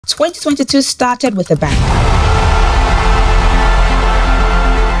2022 started with a bang.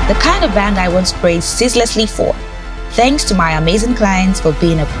 The kind of bang I once prayed ceaselessly for, thanks to my amazing clients for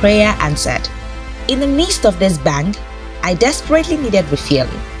being a prayer answered. In the midst of this bang, I desperately needed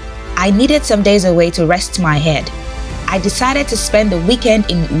refueling. I needed some days away to rest my head. I decided to spend the weekend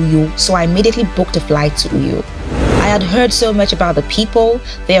in Uyo, so I immediately booked a flight to Uyo. I had heard so much about the people,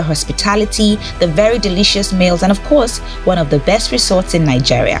 their hospitality, the very delicious meals, and of course, one of the best resorts in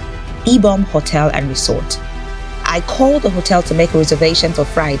Nigeria, Ibom Hotel and Resort. I called the hotel to make a reservation for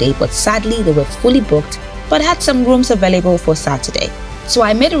Friday, but sadly they were fully booked, but had some rooms available for Saturday. So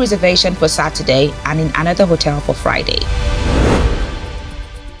I made a reservation for Saturday and in another hotel for Friday.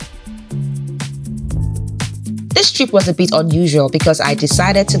 This trip was a bit unusual because I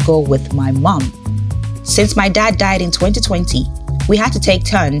decided to go with my mom. Since my dad died in 2020, we had to take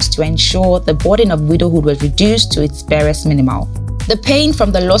turns to ensure the burden of widowhood was reduced to its barest minimal. The pain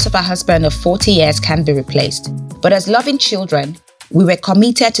from the loss of a husband of 40 years can be replaced, but as loving children, we were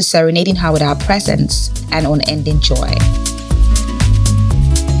committed to serenading her with our presence and unending joy. So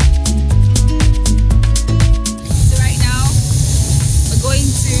right now, we're going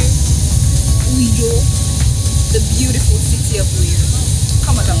to Uyo, the beautiful city of Uyo.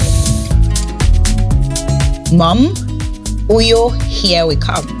 Come on, baby. Mom, Uyo, here we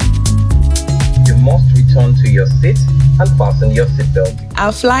come. You must return to your seat and fasten your seatbelt.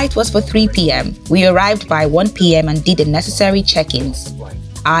 Our flight was for 3 p.m. We arrived by 1 p.m. and did the necessary check-ins.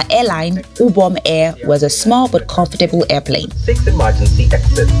 Our airline, Ibom Air, was a small but comfortable airplane. 6 emergency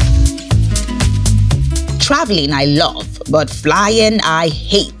exits. Traveling I love, but flying I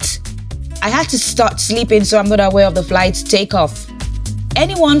hate. I had to start sleeping so I'm not aware of the flight's takeoff.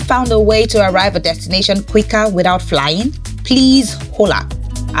 Anyone found a way to arrive at destination quicker without flying? Please holla.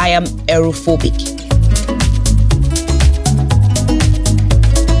 I am aerophobic.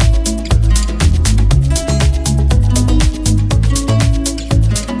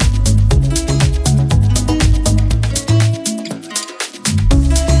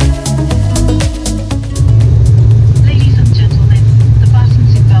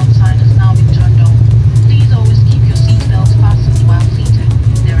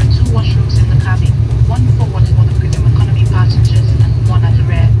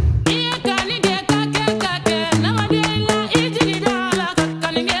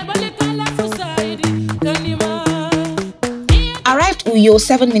 Uyo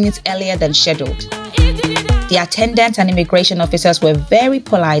 7 minutes earlier than scheduled. The attendants and immigration officers were very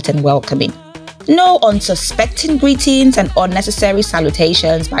polite and welcoming. No unsuspecting greetings and unnecessary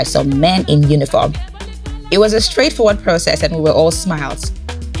salutations by some men in uniform. It was a straightforward process and we were all smiles.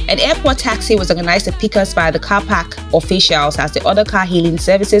 An airport taxi was organized to pick us by the car park officials as the other car hailing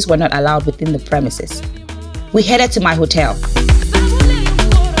services were not allowed within the premises. We headed to my hotel.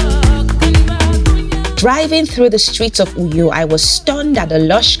 Driving through the streets of Uyo, I was stunned at the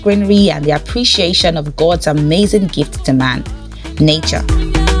lush greenery and the appreciation of God's amazing gift to man, nature.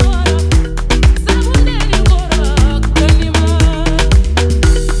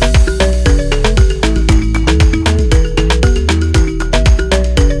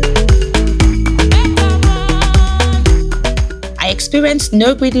 I experienced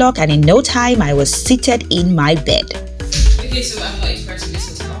no gridlock and in no time I was seated in my bed. Okay, so I'm not expressing this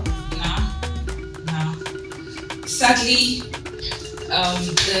as well. Sadly,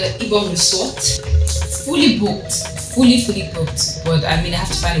 the Ibom resort fully booked, fully booked. But I mean, I have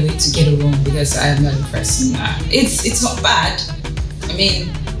to find a way to get a room because I am not impressed. It's not bad. I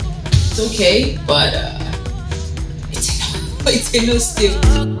mean, it's okay, but it's a no still.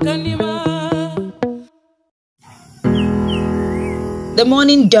 The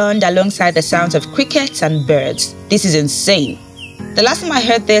morning dawned alongside the sounds of crickets and birds. This is insane. The last time I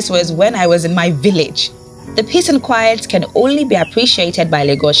heard this was when I was in my village. The peace and quiet can only be appreciated by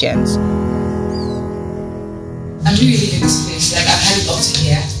Lagosians. I'm really living this place. Like, I've had it up to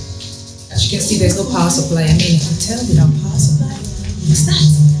here. As you can see, there's no power supply. I mean, a hotel without power supply. What's that?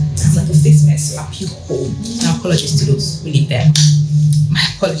 It's like a face may slap you home. My apologies to those who live there. My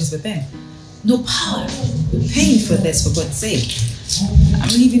apologies for them. No power. We're paying for this, for God's sake. I'm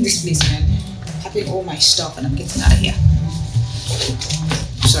leaving this place, man. Packing all my stuff and I'm getting out of here.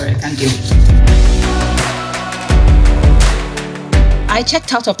 Sorry, I can't deal with it. I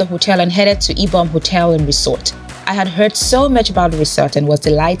checked out of the hotel and headed to Ibom Hotel and Resort. I had heard so much about the resort and was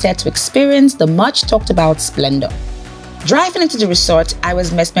delighted to experience the much talked about splendor. Driving into the resort, I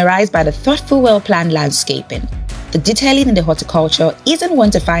was mesmerized by the thoughtful, well-planned landscaping. The detailing in the horticulture isn't one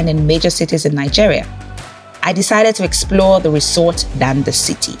to find in major cities in Nigeria. I decided to explore the resort than the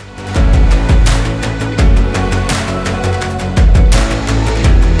city.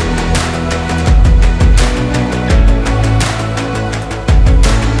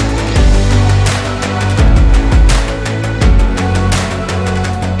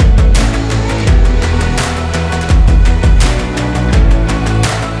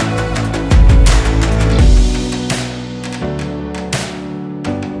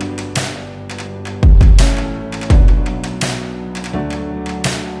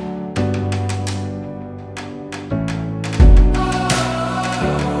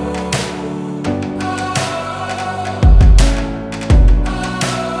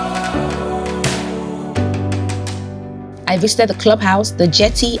 I visited the clubhouse, the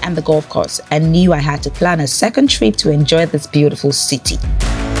jetty, and the golf course, and knew I had to plan a second trip to enjoy this beautiful city.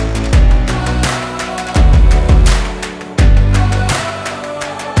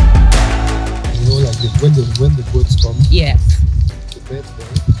 You know, like when the boats come, Yeah. the bed there,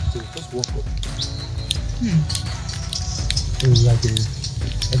 so you just walk up. So it's like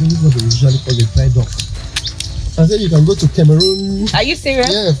I think it's what they usually call a dry dock. I said you can go to Cameroon. Are you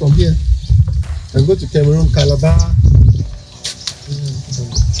serious? Yeah, from here. You can go to Cameroon, Calabar.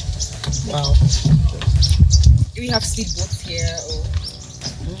 Wow. Do we have speedboats here or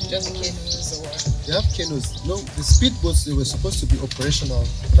just canoes or? They have canoes. No, the speedboats, they were supposed to be operational,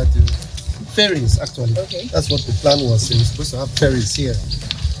 but the ferries actually. Okay. That's what the plan was. They were supposed to have ferries here.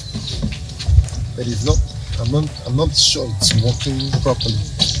 But it's not, I'm not sure it's working properly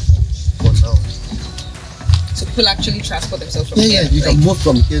for now. So people actually transport themselves from Yeah, here? you can move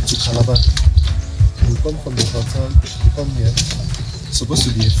from here to Calabar. You come from the hotel, you come here. It's supposed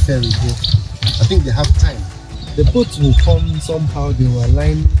to be a ferry here. I think they have time. The boats will come somehow, they will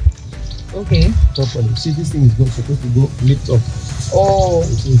align properly. See, this thing is supposed to go lift up. Oh.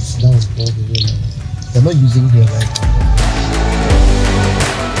 It's down all the way now. They're not using here right now.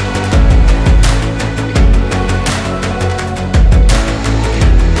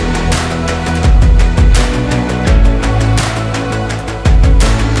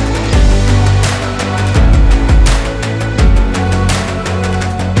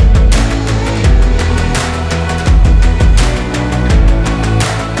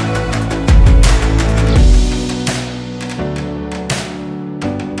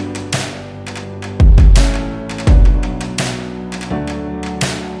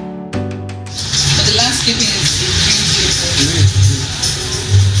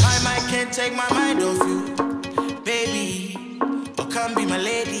 Take my mind off you, baby. Or come be my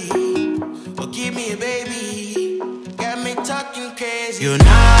lady. Or give me a baby. Got me talking crazy. You're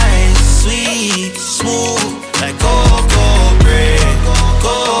nice, sweet, smooth, like cocoa bread.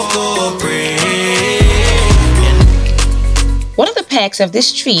 Cocoa bread. One of the perks of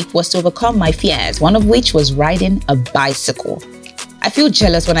this trip was to overcome my fears, one of which was riding a bicycle. I feel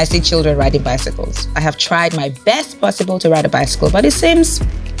jealous when I see children riding bicycles. I have tried my best possible to ride a bicycle, but it seems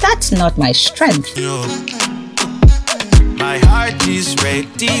that's not my strength. My heart is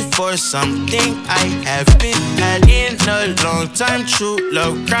ready for something I have been had in a long time. True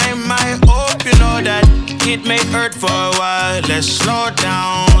love crime, I hope you know that it may hurt for a while. Let's slow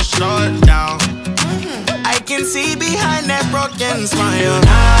down, slow down. I can see behind that broken smile.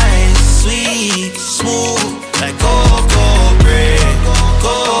 Nice, sweet, smooth, like cocoa bread.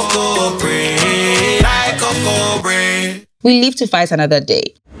 Cocoa bread, like cocoa bread. We live to fight another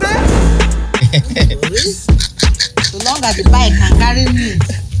day. So long as the bike can carry me.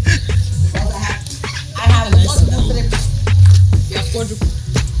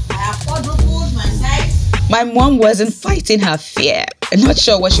 I have quadrupled my size. My mom wasn't fighting her fear. I'm not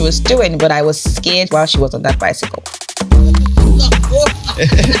sure what she was doing, but I was scared while she was on that bicycle.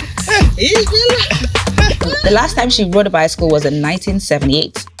 The last time she rode a bicycle was in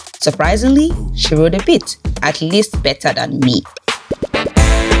 1978. Surprisingly, she rode a bit, at least better than me.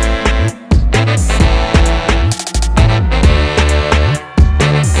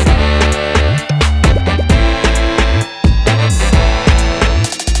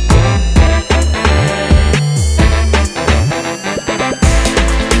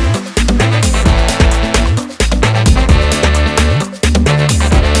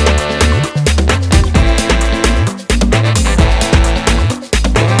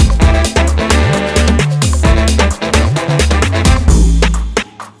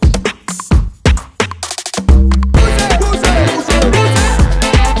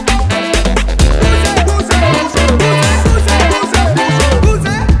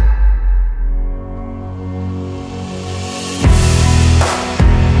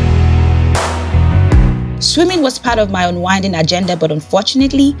 Swimming was part of my unwinding agenda, but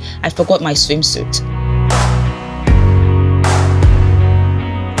unfortunately, I forgot my swimsuit.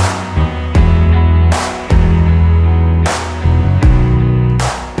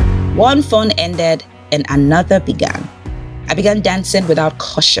 One fun ended and another began. I began dancing without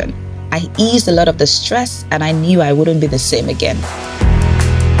caution. I eased a lot of the stress and I knew I wouldn't be the same again.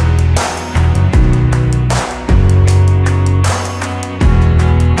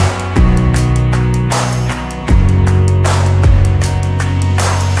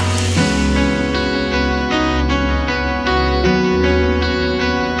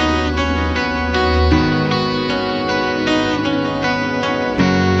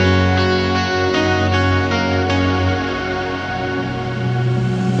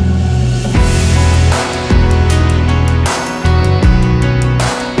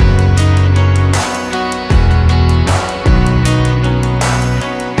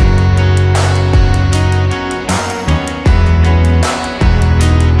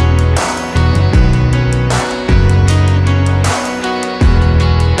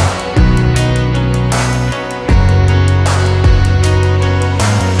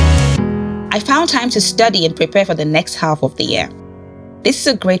 I found time to study and prepare for the next half of the year. This is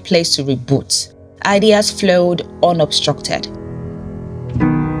a great place to reboot. Ideas flowed unobstructed.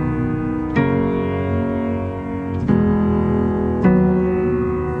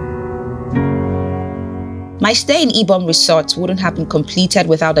 My stay in Ibom Resort wouldn't have been completed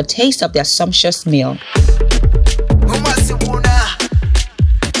without a taste of their sumptuous meal.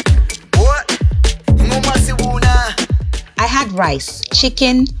 I had rice,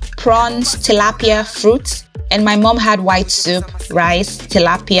 chicken, prawns, tilapia, fruits, and my mom had white soup, rice,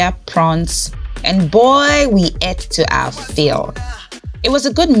 tilapia, prawns, and boy, we ate to our fill. It was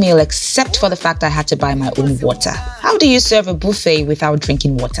a good meal except for the fact I had to buy my own water. How do you serve a buffet without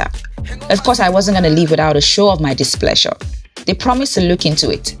drinking water? Of course, I wasn't going to leave without a show of my displeasure. They promised to look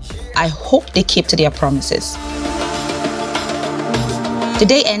into it. I hope they keep to their promises. The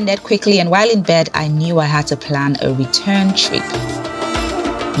day ended quickly, and while in bed, I knew I had to plan a return trip.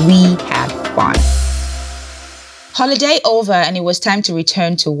 We had fun. Holiday over, and it was time to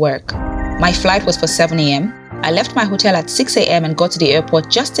return to work. My flight was for 7 a.m. I left my hotel at 6 a.m. and got to the airport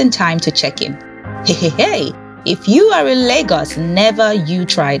just in time to check in. Hey, if you are in Lagos, never you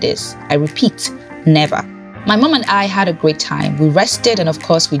try this. I repeat, never. My mom and I had a great time. We rested and of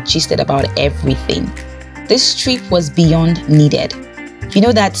course we gisted about everything. This trip was beyond needed. You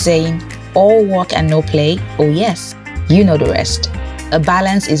know that saying, all work and no play? Oh yes, you know the rest. A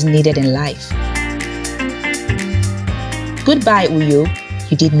balance is needed in life. Goodbye, Uyo.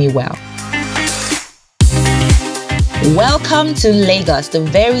 You did me well. Welcome to Lagos, the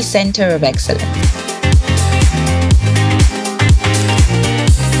very center of excellence.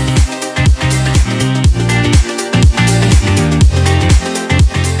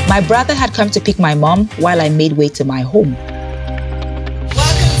 My brother had come to pick my mom while I made way to my home.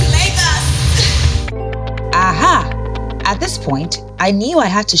 Welcome to Lagos. Aha! At this point, I knew I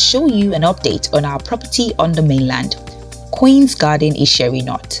had to show you an update on our property on the mainland, Queen's Garden, Isheri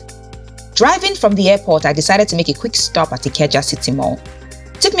North. Driving from the airport, I decided to make a quick stop at Ikeja City Mall.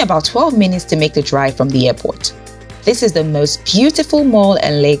 It took me about 12 minutes to make the drive from the airport. This is the most beautiful mall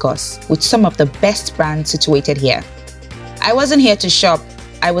in Lagos, with some of the best brands situated here. I wasn't here to shop,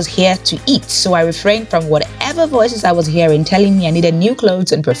 I was here to eat, so I refrained from whatever voices I was hearing telling me I needed new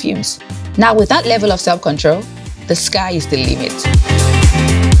clothes and perfumes. Now with that level of self-control, the sky is the limit.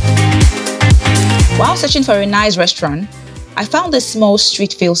 While searching for a nice restaurant, I found this small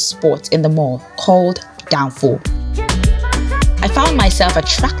street feel spot in the mall called Downfall. I found myself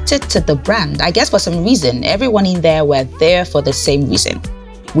attracted to the brand. I guess for some reason, everyone in there were there for the same reason.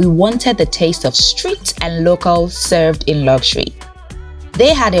 We wanted the taste of street and local served in luxury.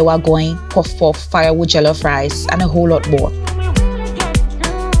 They had a wagoin, puff-puff, firewood jollof rice, and a whole lot more.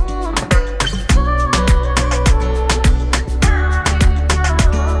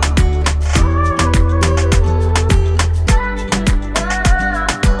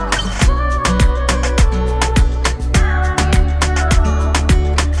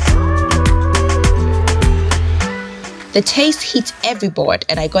 The taste hit every board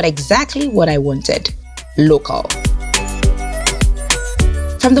and I got exactly what I wanted, local.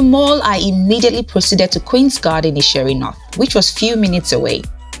 From the mall, I immediately proceeded to Queen's Garden, Isheri North, which was few minutes away.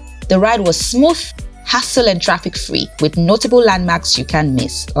 The ride was smooth, hassle and traffic free, with notable landmarks you can't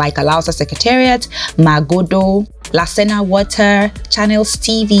miss, like Alausa Secretariat, Magodo, Lasena Water, Channels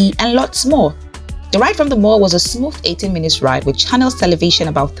TV, and lots more. The ride from the mall was a smooth 18 minutes ride with Channels Television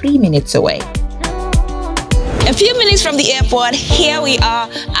about 3 minutes away. A few minutes from the airport, here we are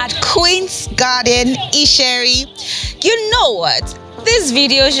at Queen's Garden, Isheri. You know what? This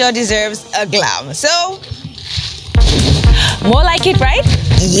video sure deserves a glam. So, more like it, right?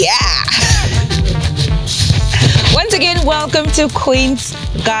 Yeah! Once again, welcome to Queen's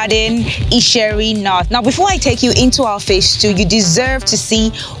Garden, Isheri North. Now, before I take you into our phase 2, you deserve to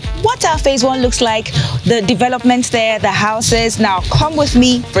see what our phase 1 looks like, the developments there, the houses. Now, come with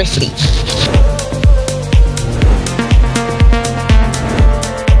me briefly.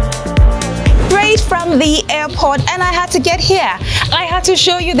 From the airport, and I had to get here. I had to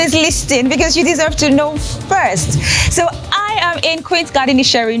show you this listing because you deserve to know first. So I am in Queen's Garden,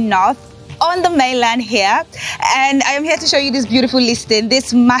 Isheri North on the mainland here, and I am here to show you this beautiful listing,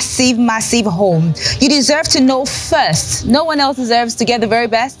 this massive home. You deserve to know first. No one else deserves to get the very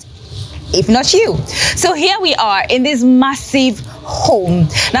best, if not you. So here we are in this massive home.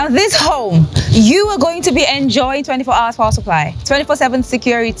 Now this home, you are going to be enjoying 24 hours power supply, 24/7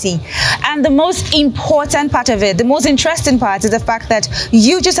 security. And the most important part of it, the most interesting part is the fact that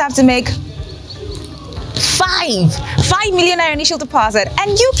you just have to make 5 million naira initial deposit,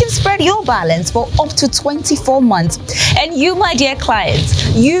 and you can spread your balance for up to 24 months. And you, my dear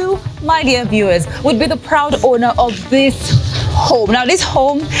clients, you, my dear viewers, would be the proud owner of this home. Now, this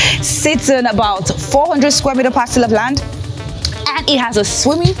home sits in about 400 square meter parcel of land, and it has a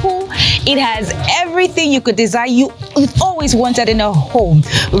swimming pool. It has everything you could desire, you've always wanted in a home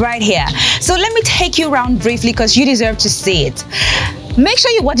right here. So let me take you around briefly because you deserve to see it. Make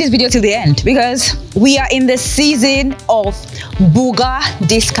sure you watch this video till the end because we are in the season of Booga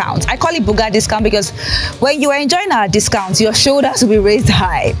discounts. I call it Booga discount because when you are enjoying our discounts, your shoulders will be raised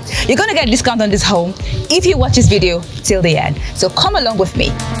high. You're going to get a discount on this home if you watch this video till the end. So come along with me.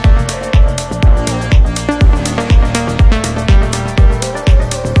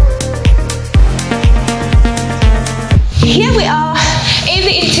 Here we are in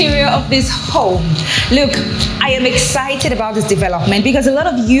the interior of this home. Look, I am excited about this development because a lot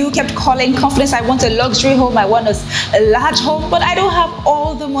of you kept calling confidence. I want a luxury home, I want a large home, but I don't have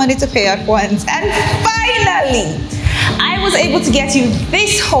all the money to pay at once. And finally, I was able to get you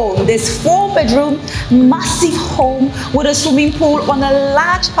this home, this 4-bedroom, massive home with a swimming pool on a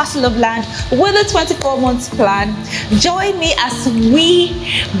large parcel of land with a 24-month plan. Join me as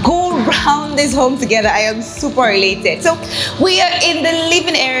we go around this home together. I am super elated. So we are in the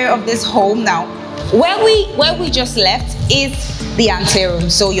living area of this home now. Where we just left is the anteroom,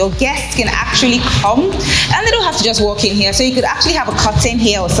 so your guests can actually come and they don't have to just walk in here. So you could actually have a curtain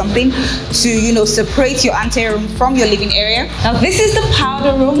here or something to, you know, separate your anteroom from your living area. Now this is the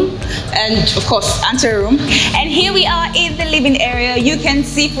powder room and of course anteroom, and here we are in the living area. You can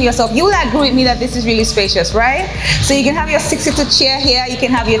see for yourself. You will agree with me that this is really spacious, right? So you can have your 6-seater chair here, you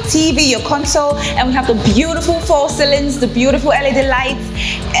can have your TV, your console, and we have the beautiful false ceilings, the beautiful LED lights.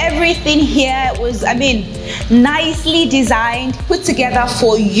 Everything here was, I mean, nicely designed, put together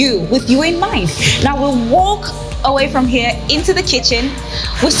for you, with you in mind. Now we'll walk away from here into the kitchen.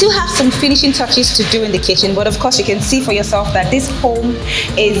 We still have some finishing touches to do in the kitchen, but of course you can see for yourself that this home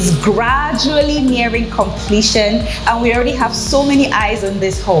is gradually nearing completion, and we already have so many eyes on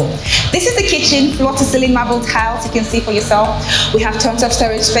this home. This is the kitchen, floor to ceiling marble tiles. You can see for yourself. We have tons of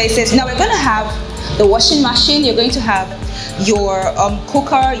storage spaces. Now we're going to have the washing machine. You're going to have your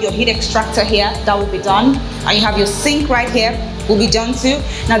cooker, your heat extractor here, that will be done, and you have your sink right here, will be done too.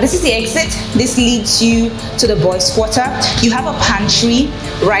 Now this is the exit. This leads you to the boys' quarter. You have a pantry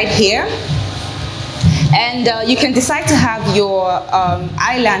right here, and you can decide to have your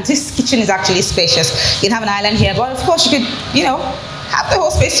island. This kitchen is actually spacious. You can have an island here, but of course you could, you know, have the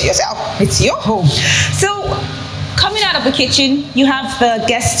whole space to yourself. It's your home. So coming out of the kitchen, you have the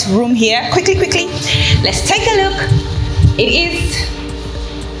guest room here. Quickly, let's take a look. It is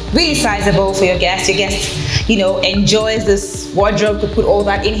really sizable for your guests. Your guest, you know, enjoys this wardrobe to put all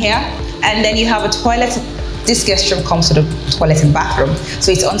that in here. And then you have a toilet. This guest room comes with a toilet and bathroom,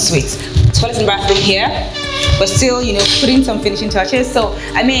 so it's en suite. Toilet and bathroom here, but still, you know, putting some finishing touches. So,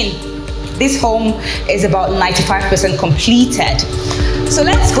 I mean, this home is about 95% completed. So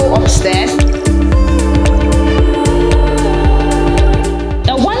let's go upstairs.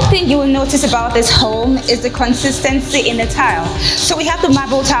 Thing you will notice about this home is the consistency in the tile. So we have the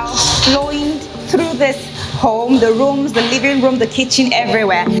marble tile flowing through this home, the rooms, the living room, the kitchen,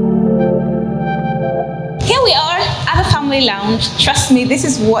 everywhere. Here we are at the family lounge. Trust me, this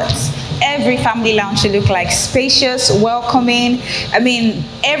is what every family lounge should look like. Spacious, welcoming. I mean,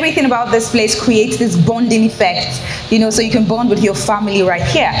 everything about this place creates this bonding effect, you know, so you can bond with your family right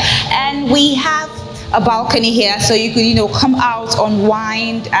here. And we have a balcony here, so you could, you know, come out,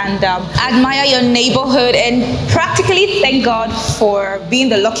 unwind, and admire your neighborhood, and practically thank God for being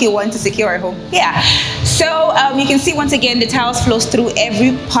the lucky one to secure a home. Yeah. So you can see once again the tiles flows through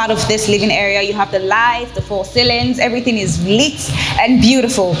every part of this living area. You have the lights, the false ceilings, everything is lit and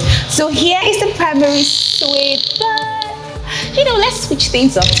beautiful. So here is the primary suite, but you know, let's switch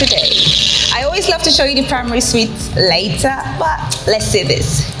things up today. I always love to show you the primary suite later, but let's see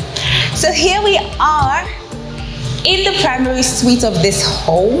this. So here we are in the primary suite of this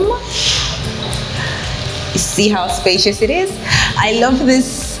home. You see how spacious it is? I love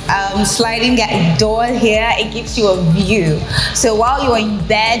this sliding door here. It gives you a view. So while you're in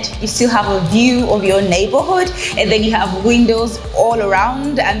bed, you still have a view of your neighborhood, and then you have windows all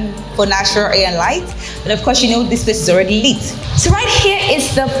around and for natural air and light. And of course, you know, this place is already lit. So right here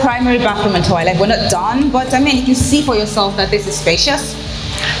is the primary bathroom and toilet. We're not done, but I mean, you can see for yourself that this is spacious.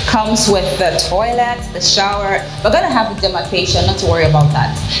 Comes with the toilet, the shower. We're gonna have the demarcation, not to worry about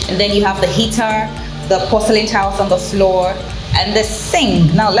that. And then you have the heater, the porcelain tiles on the floor, and the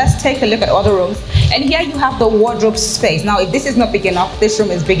sink. Now let's take a look at other rooms. And here you have the wardrobe space. Now, if this is not big enough, this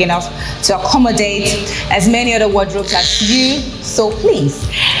room is big enough to accommodate as many other wardrobes as you so please.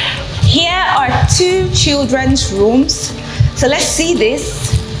 Here are 2 children's rooms. So let's see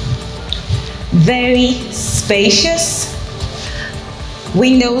this. Very spacious.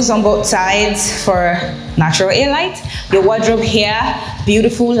 Windows on both sides for natural air light. Your wardrobe here,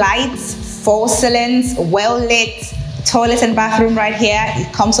 beautiful lights, 4 ceilings, well lit. Toilet and bathroom right here.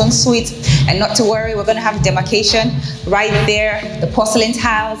 It comes en suite, and not to worry, we're going to have demarcation right there, the porcelain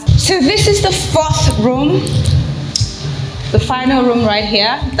tiles. So this is the 4th room, the final room right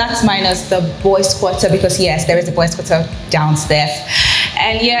here. That's minus the boys' quarter, because yes, there is a boys' quarter downstairs.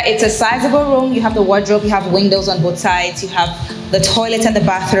 And yeah, it's a sizable room. You have the wardrobe, you have windows on both sides, you have the toilet and the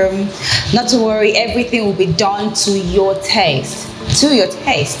bathroom. Not to worry, everything will be done to your taste.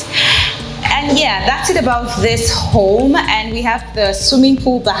 And yeah, that's it about this home. And we have the swimming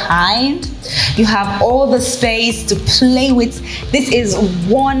pool behind. You have all the space to play with. This is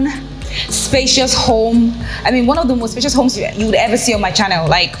one spacious home. I mean, one of the most spacious homes you would ever see on my channel,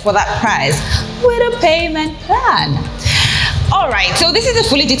 like for that price, with a payment plan. All right, so this is a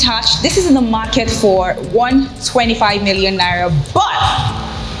fully detached. This is in the market for 125 million naira,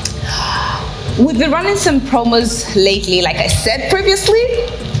 but we've been running some promos lately. Like I said previously,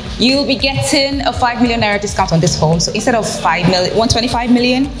 you'll be getting a 5 million naira discount on this home. So instead of 125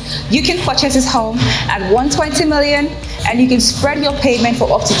 million, you can purchase this home at 120 million, and you can spread your payment for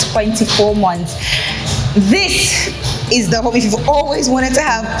up to 24 months. This is the home if you've always wanted to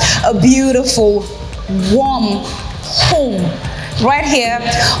have a beautiful, warm home right here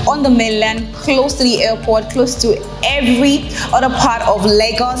on the mainland, close to the airport, close to every other part of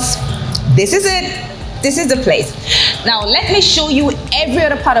Lagos. This is it. This is the place. Now let me show you every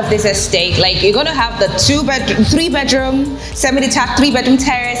other part of this estate. Like, you're gonna have the 3-bedroom, semi-detached 3-bedroom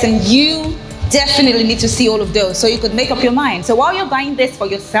terrace, and you definitely need to see all of those so you could make up your mind. So while you're buying this for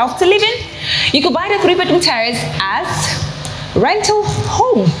yourself to live in, you could buy the 3-bedroom terrace as rental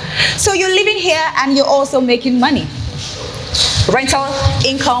home. So you're living here and you're also making money. Rental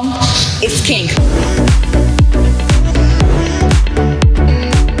income is king.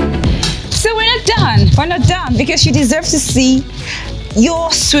 So we're not done because you deserve to see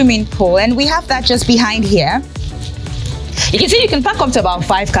your swimming pool, and we have that just behind here. You can see you can park up to about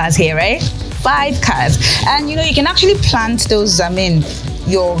 5 cars here, right? 5 cars. And you know, you can actually plant those,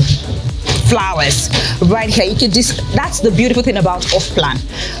 your flowers right here. You could that's the beautiful thing about off-plan.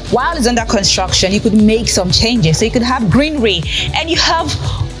 While it's under construction, you could make some changes. So you could have greenery, and you have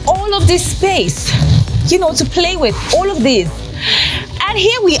all of this space, you know, to play with, all of this. And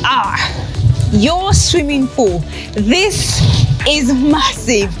here we are, your swimming pool. This is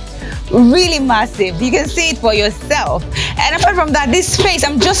massive, really massive. You can see it for yourself. And apart from that, this space,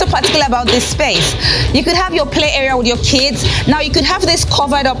 I'm just so particular about this space. You could have your play area with your kids. Now you could have this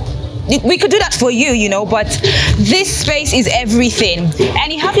covered up. We could do that for you, you know, but this space is everything.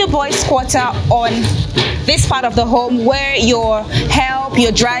 And you have your boys' quarter on this part of the home where your help,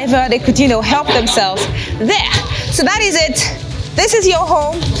 your driver, they could, you know, help themselves there. So that is it. This is your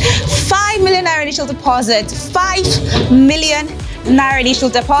home. 5 million naira initial deposit, 5 million naira initial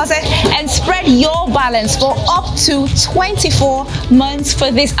deposit, and spread your balance for up to 24 months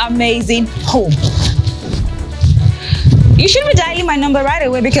for this amazing home. You should be dialing my number right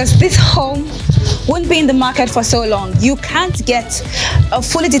away because this home won't be in the market for so long. You can't get a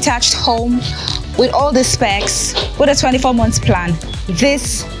fully detached home with all the specs with a 24 months plan.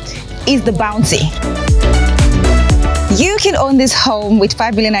 This is the bounty. You can own this home with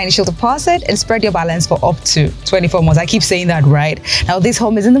 5 million initial deposit and spread your balance for up to 24 months. I keep saying that right. Now this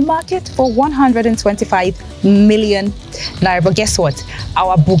home is in the market for 125 million naira. But guess what?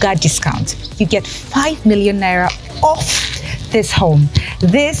 Our Buga discount. You get 5 million naira off this home.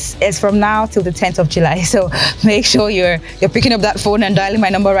 This is from now till the 10th of July. So make sure you're picking up that phone and dialing my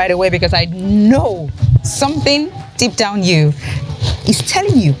number right away, because I know something deep down you is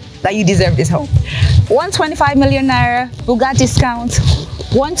telling you that you deserve this home. 125 million naira, Buga discount,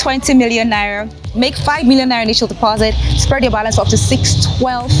 120 million naira, make 5 million naira initial deposit, spread your balance up to 6,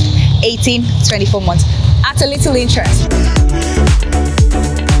 12, 18, 24 months at a little interest.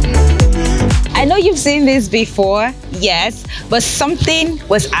 I know you've seen this before, yes, but something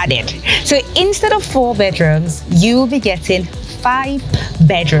was added. So instead of 4 bedrooms, you'll be getting 5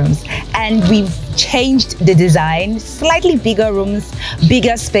 bedrooms, and we've changed the design, slightly bigger rooms,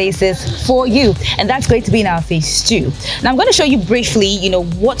 bigger spaces for you, and that's going to be in our phase 2. Now I'm going to show you briefly, you know,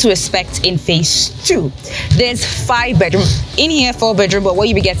 what to expect in phase 2. There's 5 bedrooms in here, 4 bedroom, but what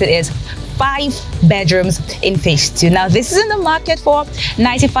you'll be getting is 5 bedrooms in phase 2. Now this is in the market for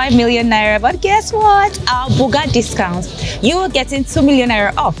 95 million naira, but guess what? Our Buga discount, you are getting 2 million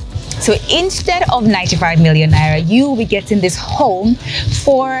naira off. So instead of 95 million naira, you will be getting this home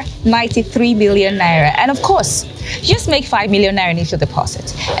for 93 million naira. And of course, just make 5 million naira initial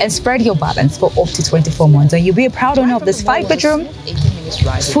deposit and spread your balance for up to 24 months. And you'll be a proud owner of this 5-bedroom,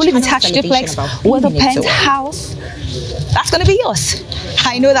 fully detached duplex with a penthouse. That's going to be yours.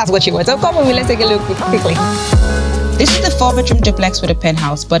 I know that's what you want. So come on, let's take a look quickly. This is the 4-bedroom duplex with a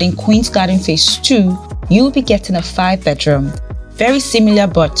penthouse, but in Queen's Garden phase 2, you'll be getting a 5-bedroom. Very similar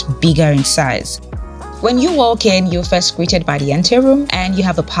but bigger in size. When you walk in, you're first greeted by the ante room, and you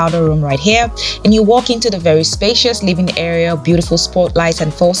have a powder room right here. And you walk into the very spacious living area, beautiful spotlights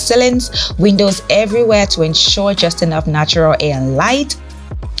and false ceilings, windows everywhere to ensure just enough natural air and light.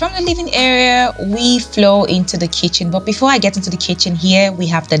 From the living area, we flow into the kitchen. But before I get into the kitchen here, we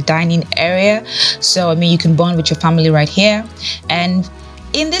have the dining area. So, you can bond with your family right here. And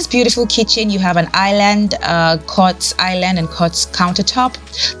in this beautiful kitchen, you have an island, quartz island and quartz countertop,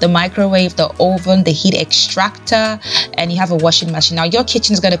 the microwave, the oven, the heat extractor, and you have a washing machine. Now, your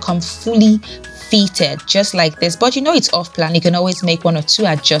kitchen is going to come fully fitted, just like this. But it's off plan. You can always make 1 or 2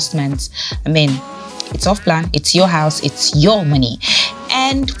 adjustments. It's off plan. It's your house. It's your money.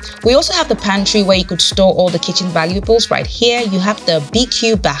 And we also have the pantry where you could store all the kitchen valuables right here. You have the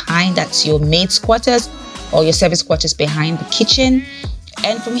BQ behind. That's your maid's quarters or your service quarters behind the kitchen.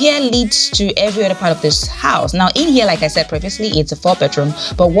 And from here leads to every other part of this house. Now in here, like I said previously, it's a 4-bedroom,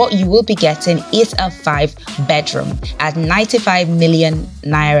 but what you will be getting is a 5-bedroom at 95 million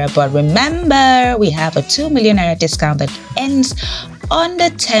naira. But remember, we have a 2 million naira discount that ends on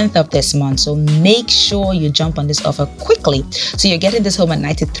the 10th of this month. So make sure you jump on this offer quickly. So you're getting this home at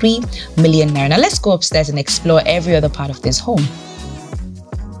 93 million naira. Now let's go upstairs and explore every other part of this home.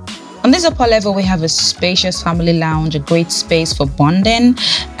 On this upper level, we have a spacious family lounge, a great space for bonding,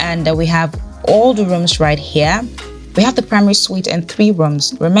 and we have all the rooms right here. We have the primary suite and 3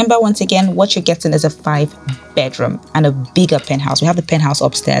 rooms. Remember, once again, what you're getting is a 5-bedroom and a bigger penthouse. We have the penthouse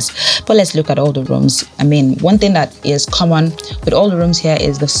upstairs, but let's look at all the rooms. One thing that is common with all the rooms here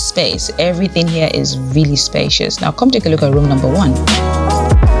is the space. Everything here is really spacious. Now, come take a look at room number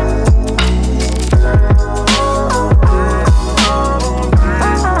 1.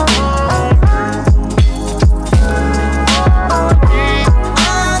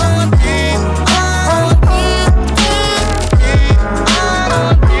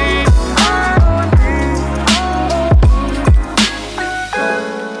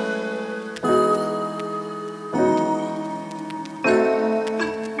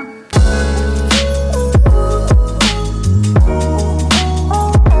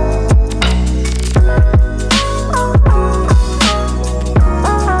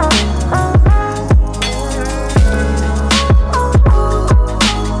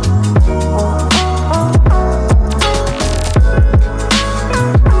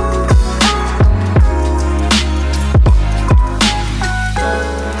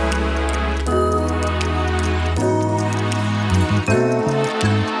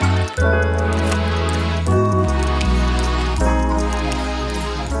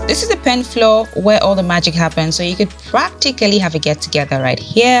 This is the pen floor where all the magic happens. So you could practically have a get together right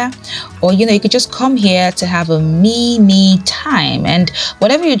here, or you could just come here to have a me time, and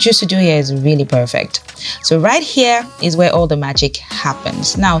whatever you choose to do here is really perfect. So right here is where all the magic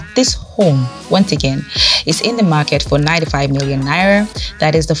happens. Now this home, once again, is in the market for 95 million naira.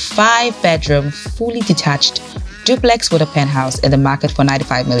 That is the 5-bedroom fully detached duplex with a penthouse in the market for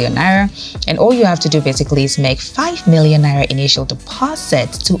 95 million naira. And all you have to do basically is make 5 million naira initial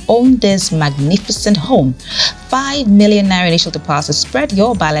deposit to own this magnificent home. 5 million naira initial deposit, spread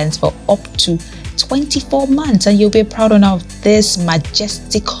your balance for up to 24 months, and you'll be a proud owner of this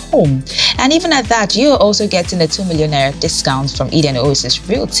majestic home. And even at that, you're also getting a 2 million naira discount from Eden Oasis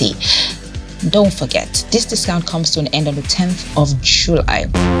Realty. Don't forget, this discount comes to an end on the 10th of July.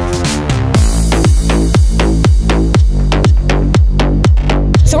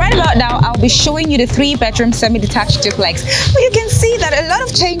 So right about now, I'll be showing you the 3-bedroom semi-detached duplex. But you can see that a lot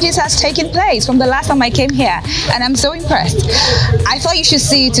of changes has taken place from the last time I came here, and I'm so impressed. I thought you should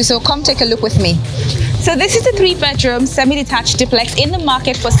see it too, so come take a look with me. So this is a 3-bedroom semi-detached duplex in the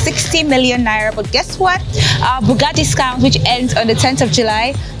market for 60 million naira. But guess what? Our Buga discount, which ends on the 10th of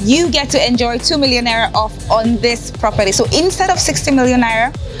July, you get to enjoy 2 million naira off on this property. So instead of 60 million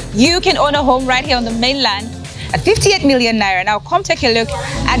naira, you can own a home right here on the mainland at 58 million naira. Now come take a look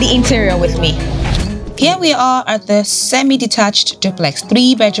at the interior with me. Here we are at the semi-detached duplex,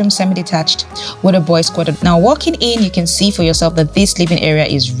 3-bedroom semi-detached with a boys' quarter. Now walking in, you can see for yourself that this living area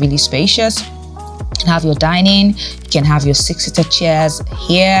is really spacious. You can have your dining, you can have your 6-seater chairs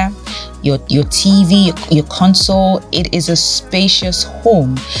here, your TV, your console. It is a spacious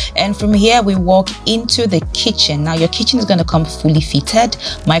home. And from here we walk into the kitchen. Now your kitchen is going to come fully fitted,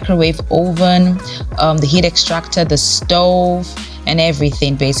 microwave oven, the heat extractor, the stove, and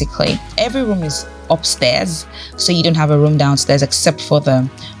everything. Basically every room is upstairs, so you don't have a room downstairs except for the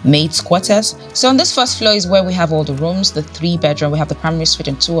maid's quarters. So on this first floor is where we have all the rooms, the 3-bedroom. We have the primary suite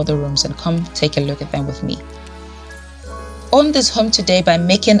and 2 other rooms, and come take a look at them with me. Own this home today by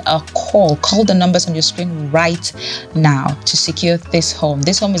making a call. Call the numbers on your screen right now to secure this home.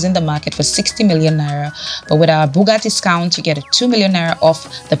 This home is in the market for 60 million naira, but with our Buga discount, you get a 2 million naira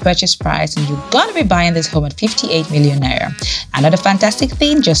off the purchase price, and you're gonna be buying this home at 58 million naira. Another fantastic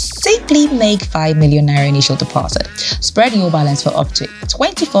thing, just simply make 5 million naira initial deposit. Spread your balance for up to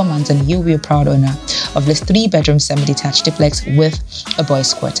 24 months, and you'll be a proud owner of this 3-bedroom semi-detached duplex with a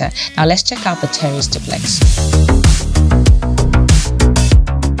boys' quarter. Now let's check out the terrace duplex.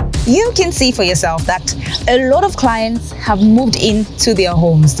 You can see for yourself that a lot of clients have moved into their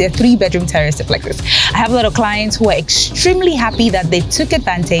homes, their 3-bedroom terrace duplexes. I have a lot of clients who are extremely happy that they took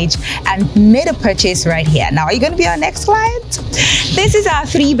advantage and made a purchase right here. Now, are you going to be our next client? This is our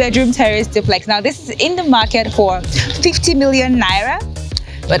 3-bedroom terrace duplex. Now, this is in the market for 50 million naira.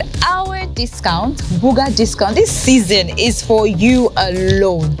 But our discount, Buga discount, this season is for you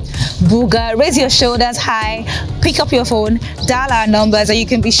alone. Buga, raise your shoulders high, pick up your phone, dial our numbers, and you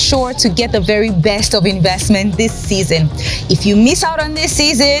can be sure to get the very best of investment this season. If you miss out on this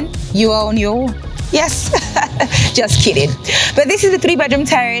season, you are on your own. Yes, just kidding. But this is the 3-bedroom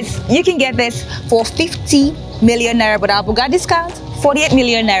terrace. You can get this for 50 million naira, but our Buga discount, 48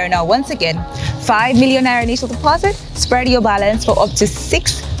 million naira. Now, once again, 5 million naira initial deposit, spread your balance for up to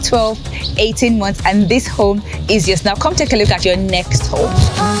 6, 12, 18 months, and this home is yours. Now come take a look at your next home.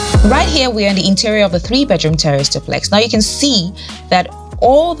 Right here we are in the interior of the 3-bedroom terrace duplex. Now you can see that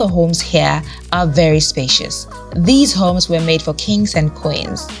all the homes here are very spacious. These homes were made for kings and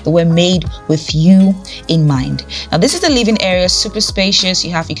queens. They were made with you in mind. Now this is the living area, super spacious.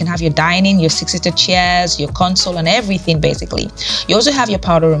 You can have your dining, your 6-seater chairs, your console, and everything basically. You also have your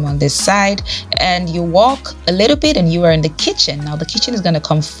powder room on this side, and you walk a little bit and you are in the kitchen. Now the kitchen is going to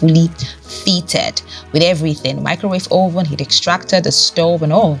come fully fitted with everything, microwave oven, heat extractor, the stove,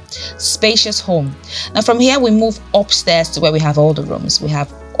 and all. Spacious home. Now from here we move upstairs to where we have all the rooms. We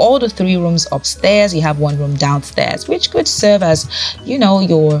have all the 3 rooms upstairs. You have 1 room downstairs, which could serve as, you know,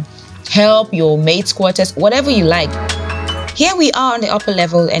 your help, your maid's quarters, whatever you like. Here we are on the upper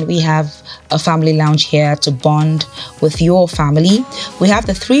level, and we have a family lounge here to bond with your family. We have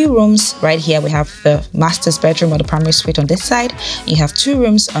the 3 rooms right here. We have the master's bedroom or the primary suite on this side. You have 2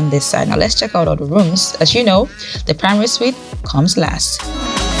 rooms on this side. Now let's check out all the rooms. As you know, the primary suite comes last.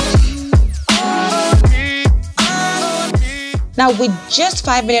 Now, with just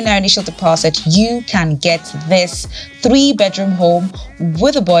 5 million naira initial deposit, you can get this 3-bedroom home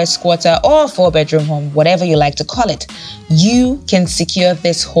with a boys' quarter or 4-bedroom home, whatever you like to call it. You can secure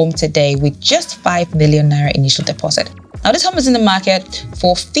this home today with just 5 million naira initial deposit. Now, this home is in the market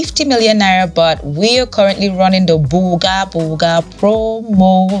for 50 million naira, but we are currently running the Buga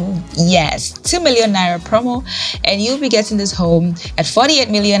promo. Yes, 2 million naira promo, and you'll be getting this home at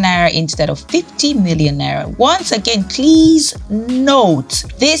 48 million naira instead of 50 million naira. Once again, please note,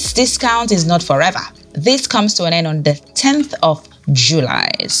 this discount is not forever. This comes to an end on the 10th of July.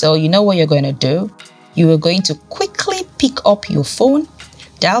 So you know what you're going to do? You are going to quickly pick up your phone,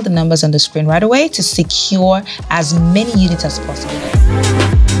 dial the numbers on the screen right away to secure as many units as possible.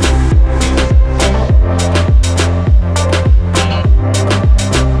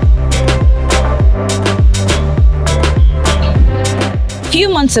 Few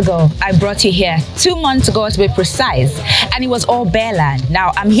months ago, I brought you here. 2 months ago, to be precise, and it was all bare land.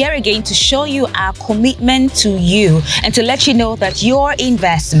 Now, I'm here again to show you our commitment to you and to let you know that your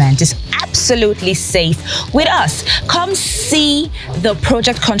investment is absolutely safe with us. Come see the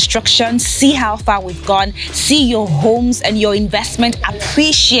project construction, see how far we've gone, see your homes and your investment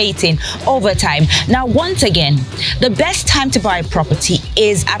appreciating over time. Now, once again, the best time to buy a property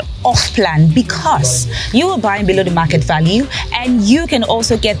is at off-plan, because you are buying below the market value, and you can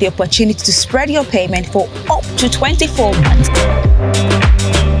also get the opportunity to spread your payment for up to 24 months.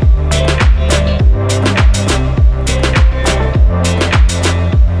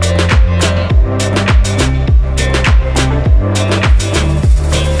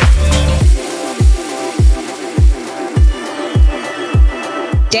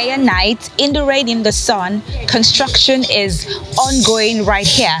 day and night, in the rain, in the sun, construction is ongoing right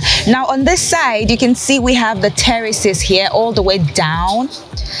here. Now on this side, you can see we have the terraces here all the way down.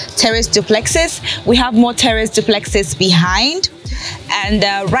 Terrace duplexes. We have more terrace duplexes behind. And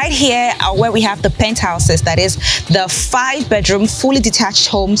right here are where we have the penthouses, that is the 5-bedroom fully detached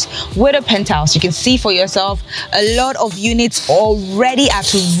homes with a penthouse. You can see for yourself a lot of units already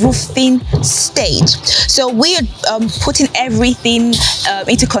at roofing stage. So we are putting everything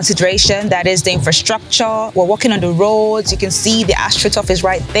into consideration, that is the infrastructure. We're working on the roads. You can see the AstroTurf is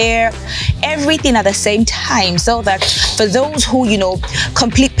right there. Everything at the same time, so that for those who, you know,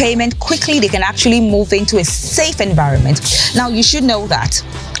 complete payment quickly, they can actually move into a safe environment. Now you should know that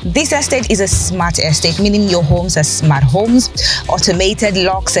this estate is a smart estate, meaning your homes are smart homes, automated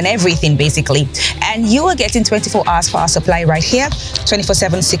locks and everything basically. And you are getting 24 hours power supply right here,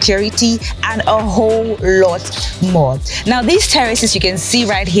 24/7 security, and a whole lot more. Now these terraces you can see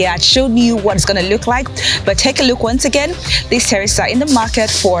right here, I showed you what it's going to look like, but take a look once again. These terraces are in the market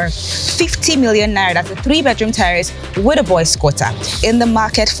for 50 million naira. That's a 3-bedroom terrace with a boys quarter. In the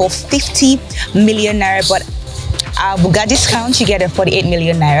market for 50 million naira, but Buga discount, you get a 48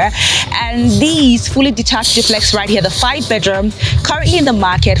 million naira. And these fully detached duplex right here, the 5-bedroom, currently in the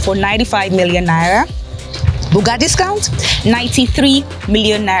market for 95 million naira. Buga discount, 93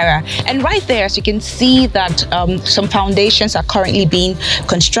 million naira. And right there, as you can see that some foundations are currently being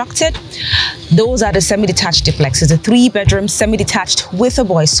constructed. Those are the semi-detached duplexes, the 3-bedroom semi-detached with a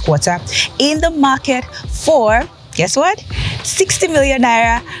boys quarter, in the market for, guess what? 60 million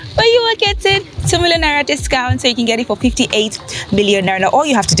naira, but you are getting 2 million naira discount, so you can get it for 58 million naira. Now all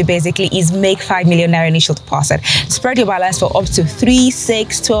you have to do basically is make 5 million naira initial deposit, spread your balance for up to 3,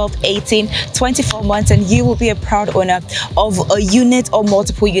 6, 12, 18, 24 months, and you will be a proud owner of a unit or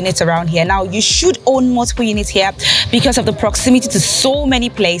multiple units around here. Now you should own multiple units here because of the proximity to so many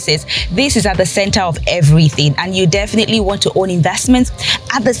places. This is at the center of everything, and you definitely want to own investments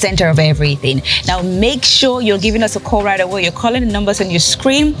at the center of everything. Now make sure you're giving us a call right away. You're calling the numbers on your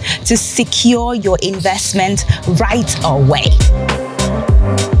screen to secure your investment right away.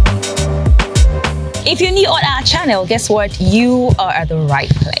 If you're new on our channel, guess what? You are at the right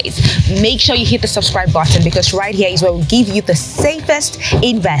place. Make sure you hit the subscribe button, because right here is where we give you the safest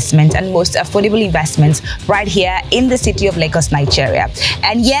investment and most affordable investments right here in the city of Lagos, Nigeria.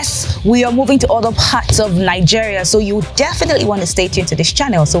 And yes, we are moving to other parts of Nigeria, so you definitely want to stay tuned to this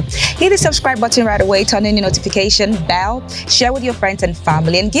channel. So hit the subscribe button right away, turn on your notification bell, share with your friends and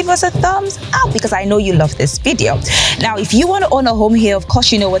family, and give us a thumbs up, because I know you love this video. Now, if you want to own a home here, of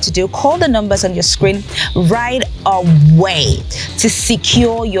course you know what to do. Call the numbers on your screen right away to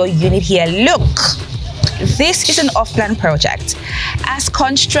secure your unit here. Look, this is an off-plan project. As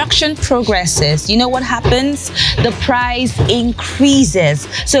construction progresses, you know what happens? The price increases.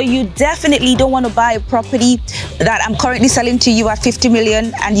 So you definitely don't want to buy a property that I'm currently selling to you at 50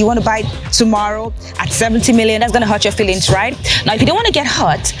 million and you want to buy tomorrow at 70 million. That's going to hurt your feelings, right? Now, if you don't want to get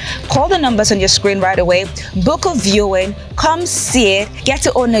hurt, call the numbers on your screen right away. Book a viewing. Come see it. Get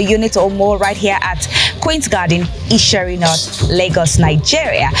to own a unit or more right here at Queen's Garden, Isheri North, Lagos,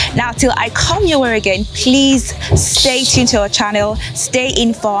 Nigeria. Now, till I come your way again, please stay tuned to our channel, stay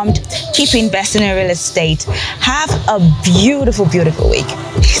informed, keep investing in real estate. Have a beautiful, beautiful week.